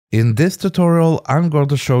In this tutorial, I'm going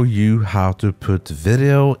to show you how to put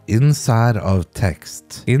video inside of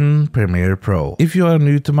text in Premiere Pro. If you are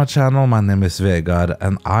new to my channel, my name is Vegard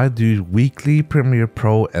and I do weekly Premiere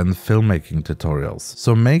Pro and filmmaking tutorials.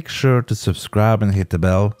 So make sure to subscribe and hit the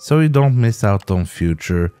bell so you don't miss out on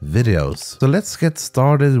future videos. So let's get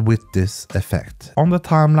started with this effect. On the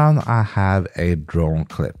timeline, I have a drone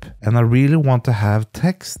clip and I really want to have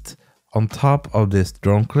text on top of this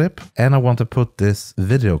drone clip, and I want to put this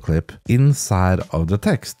video clip inside of the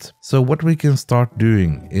text. So what we can start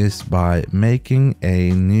doing is by making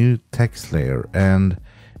a new text layer, and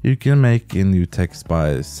you can make a new text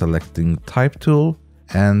by selecting type tool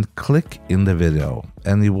and click in the video,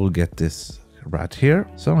 and you will get this right here.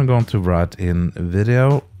 So I'm going to write in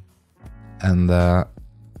video and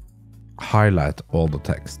highlight all the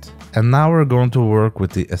text. And now we're going to work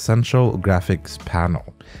with the essential graphics panel.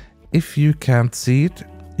 If you can't see it,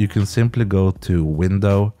 you can simply go to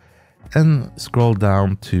Window and scroll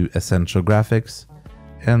down to Essential Graphics,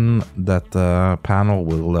 and that panel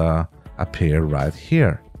will appear right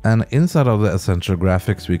here. And inside of the Essential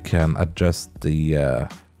Graphics, we can adjust the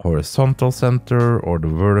horizontal center or the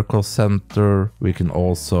vertical center. We can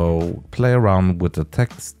also play around with the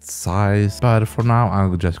text size, but for now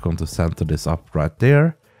I'm just going to center this up right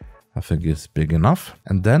there. I think it's big enough.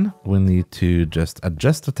 And then we need to just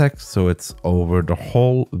adjust the text so it's over the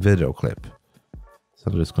whole video clip. So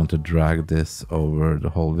I'm just going to drag this over the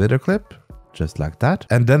whole video clip, just like that.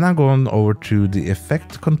 And then I'm going over to the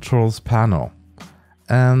Effect Controls panel.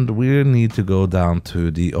 And we need to go down to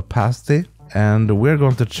the opacity. And we're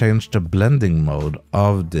going to change the blending mode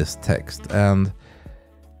of this text. And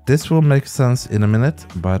this will make sense in a minute.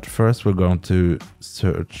 But first we're going to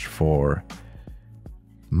search for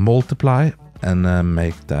multiply and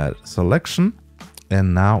make that selection,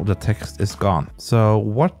 and now the text is gone. So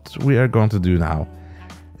what we are going to do now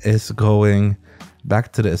is going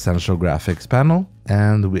back to the Essential Graphics panel,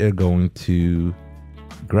 and we are going to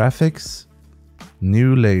Graphics,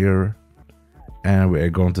 New Layer, and we are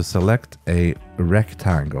going to select a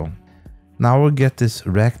rectangle. Now we'll get this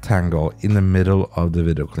rectangle in the middle of the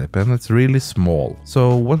video clip, and it's really small.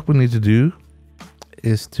 So what we need to do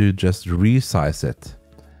is to just resize it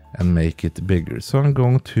and make it bigger. So I'm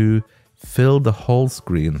going to fill the whole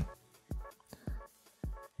screen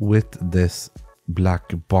with this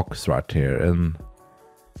black box right here, and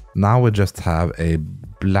now we just have a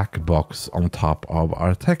black box on top of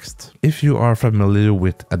our text. If you are familiar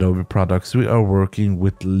with Adobe products, we are working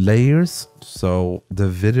with layers. So the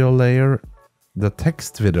video layer, the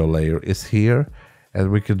text video layer is here,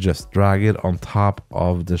 and we can just drag it on top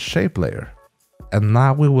of the shape layer. And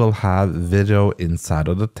now we will have video inside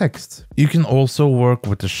of the text. You can also work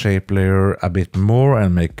with the shape layer a bit more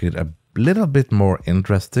and make it a little bit more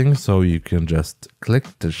interesting. So you can just click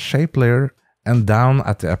the shape layer, and down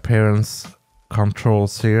at the appearance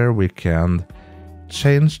controls here, we can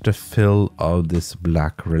change the fill of this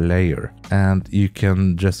black layer. And you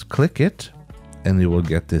can just click it and you will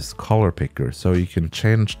get this color picker. So you can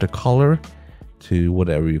change the color to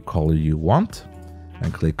whatever color you want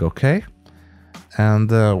and click OK.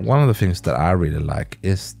 And one of the things that I really like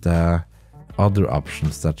is the other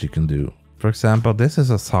options that you can do. For example, this is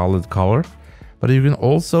a solid color, but you can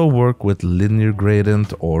also work with linear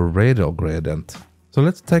gradient or radial gradient. So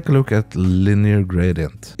let's take a look at linear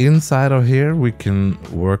gradient. Inside of here, we can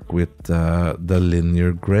work with the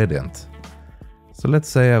linear gradient. So let's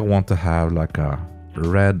say I want to have like a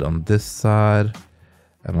red on this side,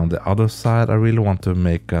 and on the other side, I really want to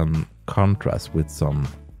make a contrast with some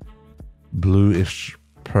bluish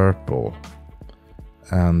purple.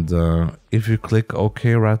 And if you click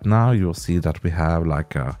OK right now, you'll see that we have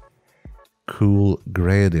like a cool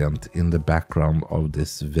gradient in the background of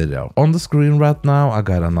this video. On the screen right now, I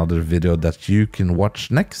got another video that you can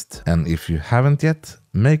watch next. And if you haven't yet,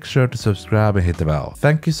 make sure to subscribe and hit the bell.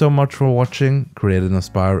 Thank you so much for watching, Create and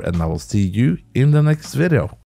Inspire, and I will see you in the next video.